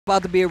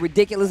About to be a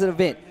ridiculous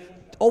event.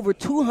 Over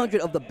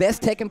 200 of the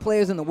best Tekken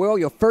players in the world.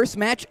 Your first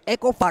match,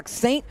 Echo Fox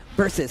Saint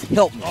versus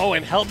Help Me. Oh,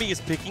 and Help Me is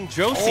picking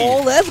Josie.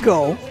 Oh, let's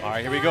go. All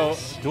right, here we go.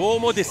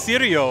 Duomo de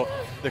Sirio,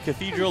 the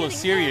Cathedral of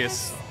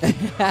Sirius.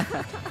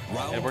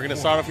 And we're going to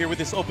start off here with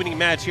this opening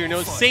match here.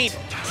 No, Saint,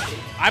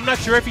 I'm not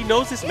sure if he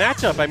knows this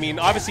matchup. I mean,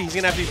 obviously, he's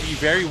going to have to be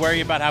very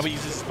wary about how he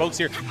uses his pokes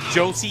here.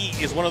 Josie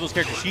is one of those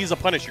characters. She's a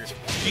Punisher.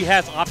 She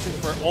has options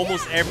for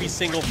almost every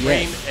single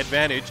frame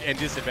advantage and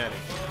disadvantage.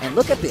 And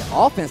look at the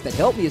offense that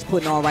Help Me is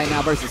putting on right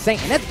now versus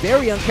Saint, and that's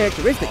very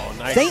uncharacteristic. Oh,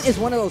 nice. Saint is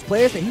one of those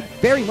players that he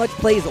very much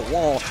plays a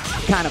wall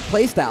kind of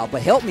play style,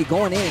 but Help Me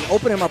going in and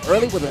opening him up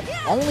early with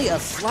only a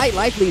slight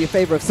life lead in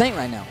favor of Saint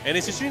right now. And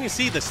it's interesting to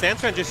see the stance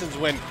transitions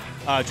when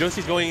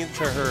Josie's going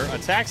into her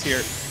attacks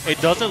here.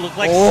 It doesn't look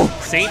like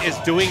Saint is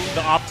doing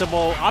the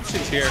optimal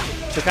options here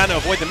to kind of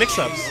avoid the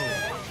mix-ups.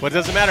 But it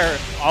doesn't matter.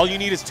 All you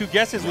need is two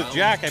guesses with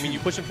Jack. I mean, you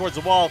push him towards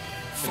the wall,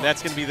 and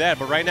that's going to be that.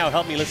 But right now,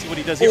 Help Me. Let's see what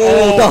he does here.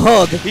 Oh, the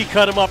hug. He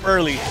cut him up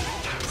early.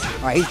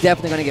 All right, he's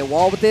definitely going to get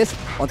walled with this.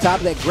 On top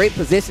of that great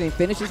positioning,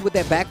 finishes with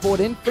that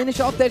backboard and finish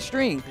off that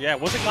string. Yeah,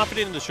 wasn't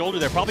confident in the shoulder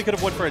there. Probably could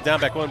have went for a down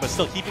back one, but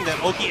still keeping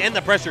that Oki and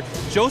the pressure.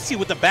 Josie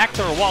with the back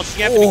to her wall.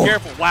 She has to be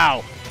careful.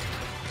 Wow.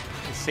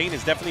 Saint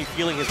is definitely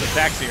feeling his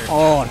attacks here.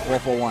 Oh,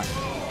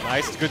 4-4-1.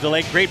 Nice, good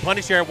delay. Great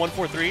punish here at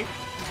 1-4-3.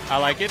 I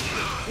like it.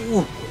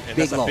 Ooh, and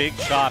that's a big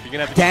chop. You're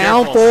going to have to be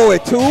down careful.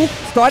 forward two,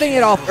 starting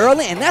it off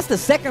early, and that's the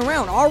second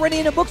round already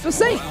in the books for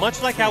Saint.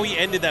 Much like how he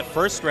ended that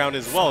first round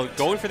as well,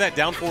 going for that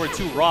down forward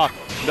two raw,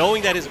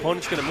 knowing that his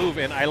opponent's going to move,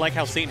 and I like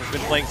how Saint has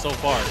been playing so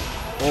far.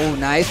 Oh,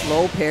 nice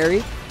low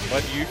parry.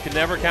 But you can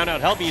never count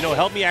out Help Me. You know,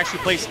 Help Me actually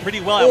placed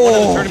pretty well at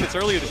one of the tournaments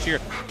earlier this year.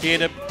 He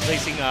ended up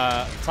placing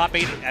top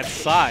 8 at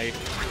Psy.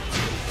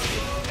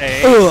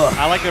 Hey,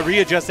 I like to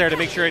readjust there to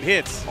make sure it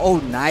hits. Oh,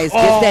 nice.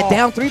 Gets that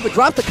down three, but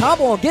drops the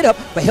combo on get up,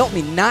 but Help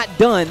Me not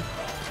done.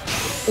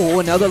 Oh,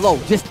 another low.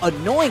 Just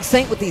annoying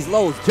Saint with these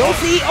lows.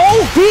 Josie,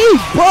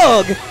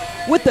 bug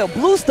with the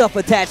blue stuff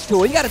attached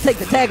to it. You got to take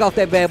the tag off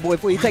that bad boy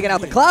before you take it out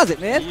the closet,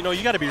 man. You know,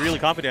 you got to be really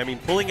confident. I mean,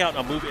 pulling out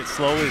a move as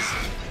slow as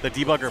the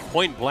debugger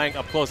point blank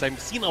up close. I've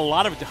seen a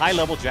lot of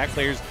high-level Jack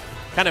players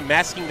kind of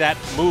masking that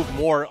move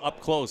more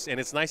up close, and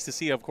it's nice to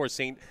see, of course,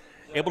 Saint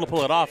able to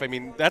pull it off. I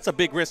mean, that's a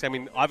big risk. I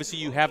mean, obviously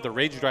you have the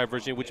Rage Drive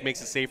version, which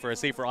makes it a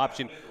safer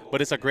option,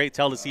 but it's a great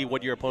tell to see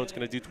what your opponent's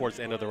going to do towards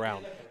the end of the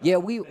round. Yeah,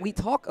 we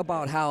talk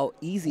about how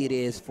easy it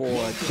is for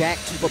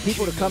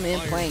people to come in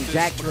playing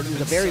Jack because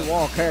he's a very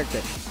wall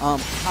character.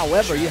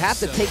 However, you have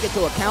to take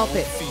into account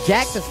that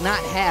Jack does not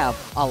have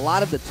a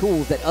lot of the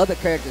tools that other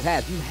characters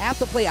have. You have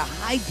to play a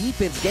high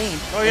defense game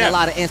in a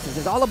lot of instances.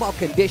 It's all about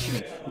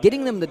conditioning,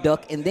 getting them to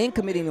duck, and then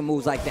committing the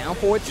moves like down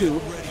forward two.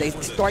 They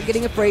start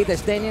getting afraid. They're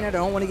standing there. They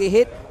don't want to get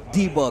hit.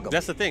 Debug them.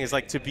 That's the thing. Is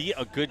like to be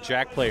a good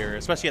Jack player,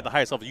 especially at the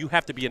highest level, you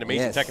have to be an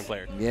amazing Tekken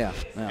player. Yeah.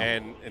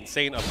 And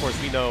Saint, of course,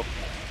 we know.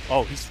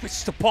 Oh, he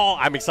switched to Paul.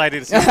 I'm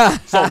excited to see.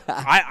 So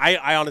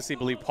I honestly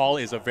believe Paul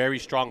is a very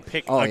strong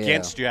pick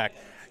against Jack.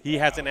 He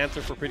has an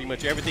answer for pretty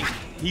much everything.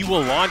 He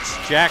will launch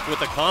Jack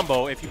with a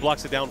combo if he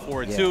blocks it down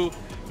forward too.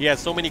 He has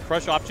so many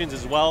crush options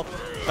as well.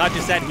 Not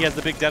just that, he has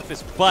the big death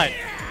fist, but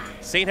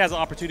Saint has an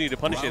opportunity to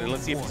punish it, and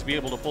let's see if he's be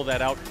able to pull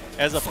that out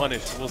as a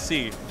punish. We'll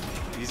see.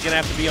 He's going to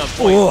have to be on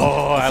point.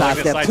 I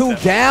like the side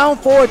step. Down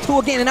forward two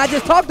again, and I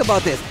just talked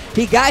about this.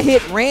 He got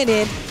hit, ran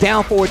in,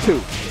 down forward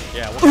two.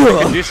 Yeah, what kind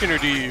of conditioner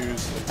do you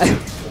use?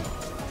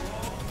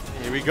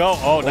 Here we go.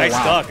 Oh, nice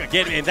duck.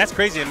 Again, and that's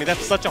crazy. I mean,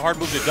 that's such a hard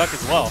move to duck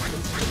as well.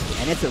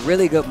 And it's a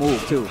really good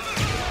move, too.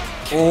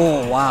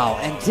 Oh, wow.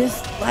 And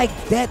just like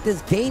that,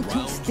 this game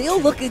 2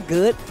 still looking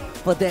good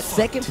for that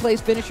second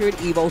place finisher at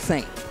Evo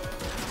Saint.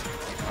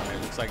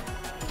 It looks like,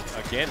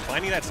 again,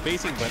 finding that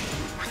spacing, but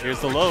here's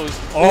the lows.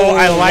 Oh,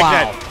 I like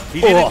that. He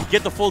didn't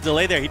get the full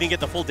delay there. He didn't get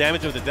the full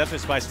damage of the death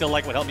fist, but I still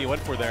like what Help Me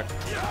went for there.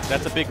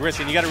 That's a big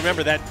risk. And you got to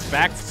remember that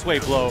back sway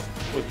blow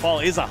with Paul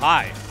is a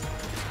high.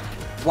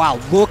 Wow,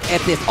 look at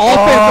this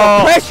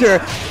offensive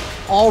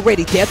pressure.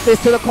 Already death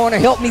fist to the corner.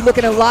 Help Me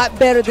looking a lot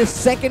better this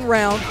second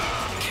round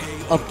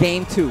of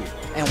game 2.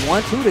 And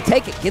 1-2 to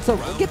take it. Gets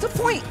a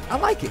point. I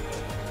like it.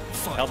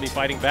 Help Me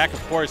fighting back,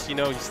 of course. You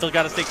know, you still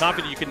got to stay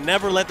confident. You can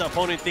never let the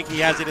opponent think he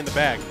has it in the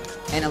bag.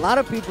 And a lot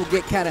of people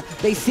get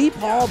they see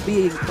Paul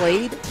being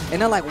played, and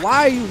they're like,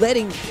 why are you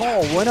letting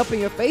Paul run up in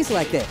your face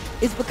like that?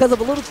 It's because of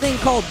a little thing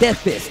called Death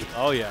Fist.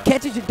 Oh, yeah.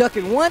 Catches you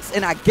ducking once,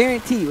 and I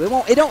guarantee you,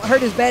 it don't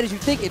hurt as bad as you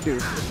think it do.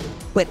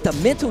 But the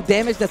mental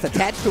damage that's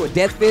attached to a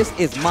Death Fist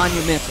is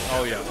monumental.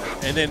 Oh, yeah.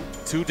 And then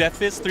 2 Death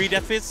Fists, 3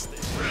 Death Fists.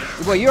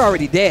 Well, you're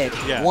already dead.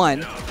 Yeah. 1.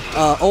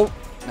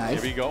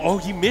 Nice. Here we go. Oh,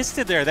 he missed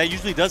it there. That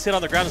usually does hit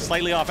on the ground and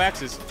slightly off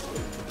axis.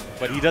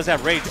 But he does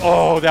have rage.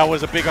 Oh, that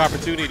was a big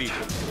opportunity.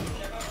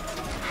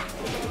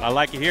 I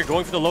like it here.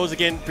 Going for the lows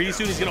again. Pretty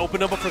soon he's going to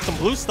open up for some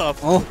blue stuff.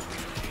 Oh.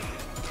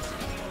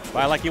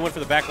 But I like he went for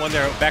the back one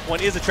there. Back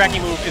one is a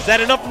tracking move. Is that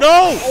enough?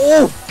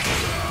 No!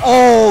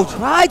 Oh,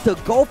 tried to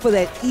go for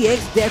that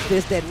EX Death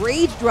Fist, that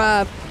Rage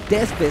Drive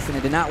Death Fist, and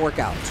it did not work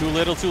out. Too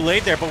little, too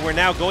late there, but we're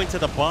now going to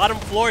the bottom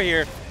floor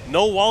here.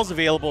 No walls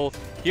available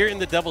here in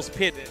the Devil's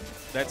Pit.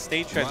 that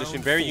stage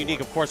transition, very unique.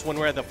 Of course, when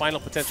we're at the final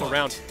potential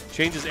round,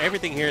 changes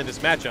everything here in this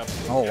matchup.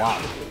 Oh,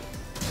 wow.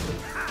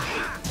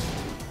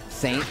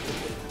 Saint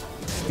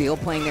still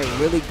playing their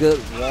really good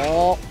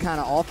wall kind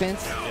of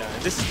offense. Yeah,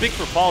 and this is big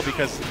for Paul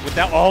because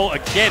without,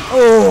 again,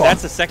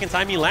 that's the second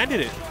time he landed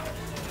it.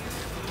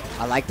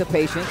 I like the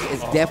patience.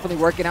 It's definitely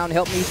working out in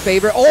Help Me's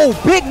favor. Oh,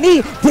 big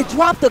knee to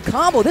drop the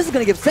combo. This is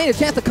going to give Saint a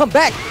chance to come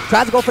back.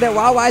 Tries to go for that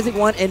Wild Rising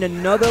one, and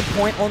another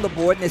point on the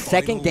board in the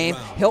second game.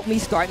 Help Me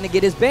starting to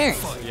get his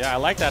bearings. Yeah, I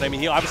like that. I mean,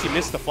 he obviously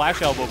missed the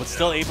flash elbow, but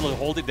still able to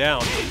hold it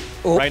down.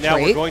 Oh, right now,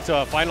 we're going to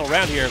a final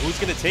round here. Who's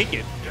going to take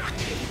it?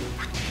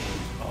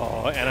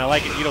 Oh, and I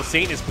like it. You know,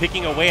 Saint is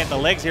picking away at the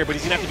legs here, but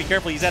he's going to have to be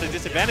careful. He's at a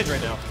disadvantage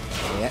right now.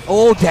 Yeah.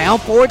 Oh, down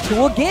forward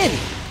two again.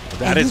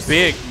 That is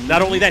big.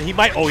 Not only that, he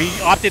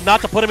opted not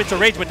to put him into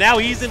rage, but now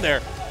he's in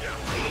there.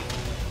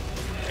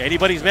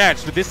 Anybody's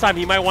match, but this time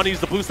he might want to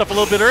use the blue stuff a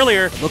little bit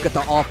earlier. Look at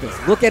the offense.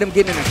 Look at him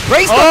getting in his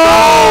brace.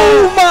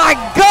 Oh my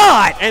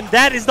God! And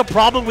that is the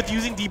problem with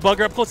using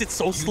debugger up close. It's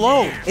so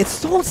slow. It's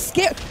so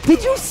scary.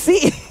 Did you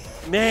see?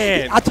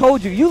 Man. I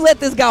told you, you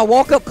let this guy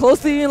walk up close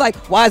to you and like,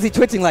 why is he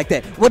twitching like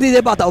that? What is it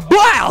about the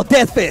wow,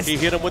 Death Fist? He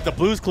hit him with the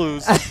Blues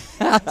Clues.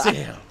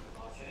 Damn.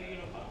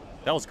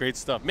 That was great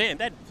stuff. Man,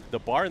 the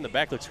bar in the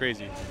back looks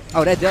crazy.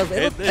 Oh, that does.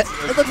 It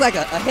looks like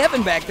a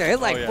heaven back there.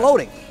 It's like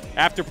floating.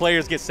 After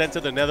players get sent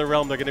to the Nether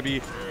Realm, they're going to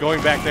be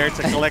going back there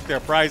to collect their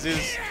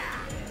prizes.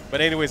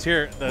 But anyways,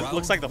 here,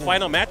 looks like the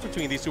final match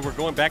between these two. We're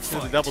going back to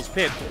the Devil's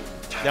Pit.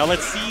 Now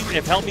let's see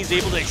if Help Me's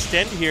able to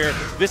extend here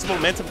this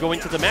momentum going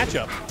to the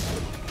matchup.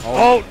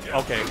 Oh,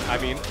 okay. I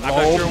mean, I'm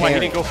not sure why he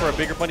didn't go for a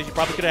bigger punish. He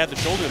probably could have had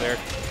the shoulder there.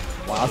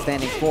 While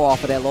standing 4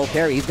 off of that low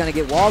parry. He's going to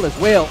get wall as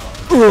well.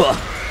 Ugh.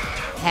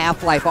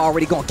 Half-life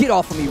already going. Get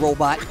off of me,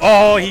 robot.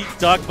 Oh, he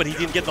ducked, but he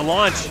didn't get the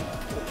launch.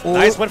 Oh.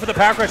 Nice one for the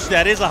power crush.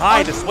 That is a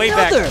high to sway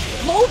back.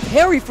 Low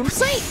parry from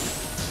Saint.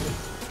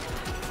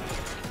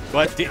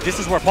 But this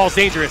is where Paul's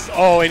dangerous.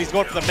 Oh, and he's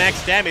going for the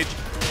max damage.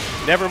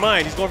 Never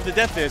mind. He's going for the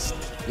Death Fist.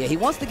 Yeah, he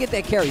wants to get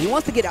that carry. He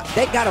wants to get out.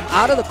 That got him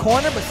out of the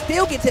corner, but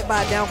still gets hit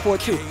by a down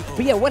 4-2.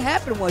 But yeah, what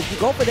happened was you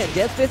go for that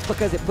Death Fist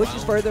because it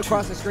pushes further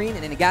across the screen,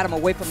 and then it got him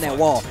away from that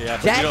wall. Yeah,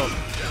 Jack,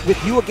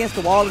 with you against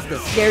the wall is the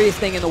scariest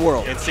thing in the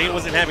world. And Saint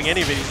wasn't having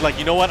any of it. He's like,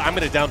 you know what? I'm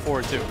going to down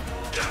forward too.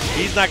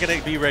 He's not going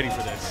to be ready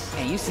for this.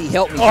 And you see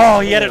Help Me. Oh,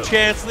 he had a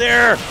chance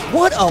there.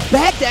 What a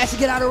backdash to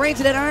get out of range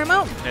of that Iron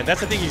Mountain. And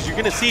that's the thing is you're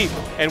going to see,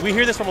 and we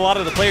hear this from a lot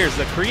of the players,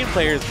 the Korean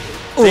players,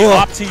 they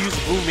opt to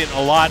use movement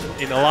a lot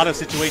in a lot of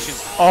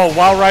situations. Oh,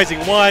 Wild Rising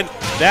 1.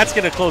 That's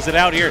going to close it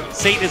out here.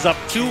 Saint is up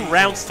 2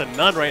 rounds to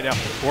none right now.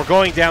 We're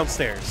going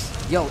downstairs.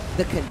 Yo,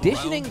 the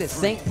conditioning that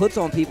Saint puts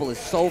on people is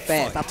so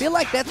fast. I feel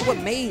like that's what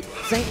made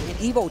Saint an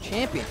Evo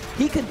champion.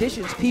 He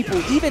conditions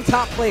people, even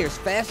top players,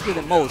 faster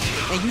than most.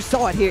 And you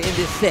saw it here in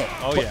this set.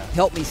 Oh, yeah.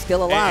 Help Me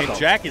still alive, and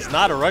Jack is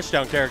not a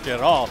rushdown character at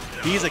all.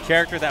 He's a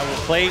character that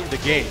will play the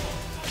game.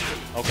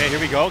 Okay, here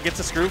we go. Gets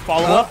a screw.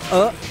 Follow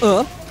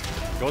up.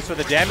 Goes for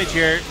the damage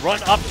here.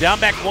 Run up, down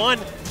back 1.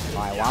 All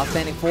right, while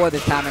standing 4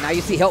 this time, and now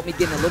you see Help Me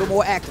getting a little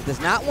more active. Does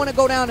not want to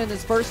go down in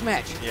his first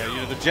match. Yeah, you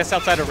know, they're just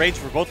outside of range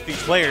for both of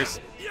these players.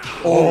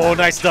 Oh,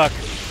 nice duck.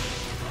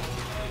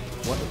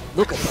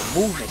 Look at the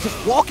movement.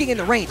 Just walking in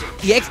the range.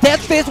 EX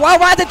Death Fist,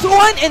 Wild Rising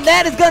 2-1, and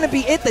that is going to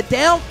be it. The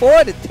down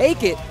 4 to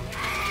take it.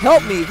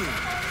 Help Me.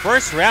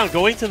 First round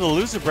going to the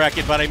loser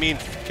bracket, but I mean,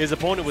 his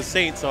opponent was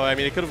Saint, so I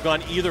mean, it could have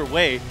gone either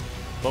way.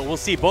 But we'll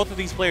see both of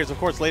these players, of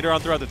course, later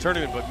on throughout the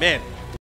tournament. But man,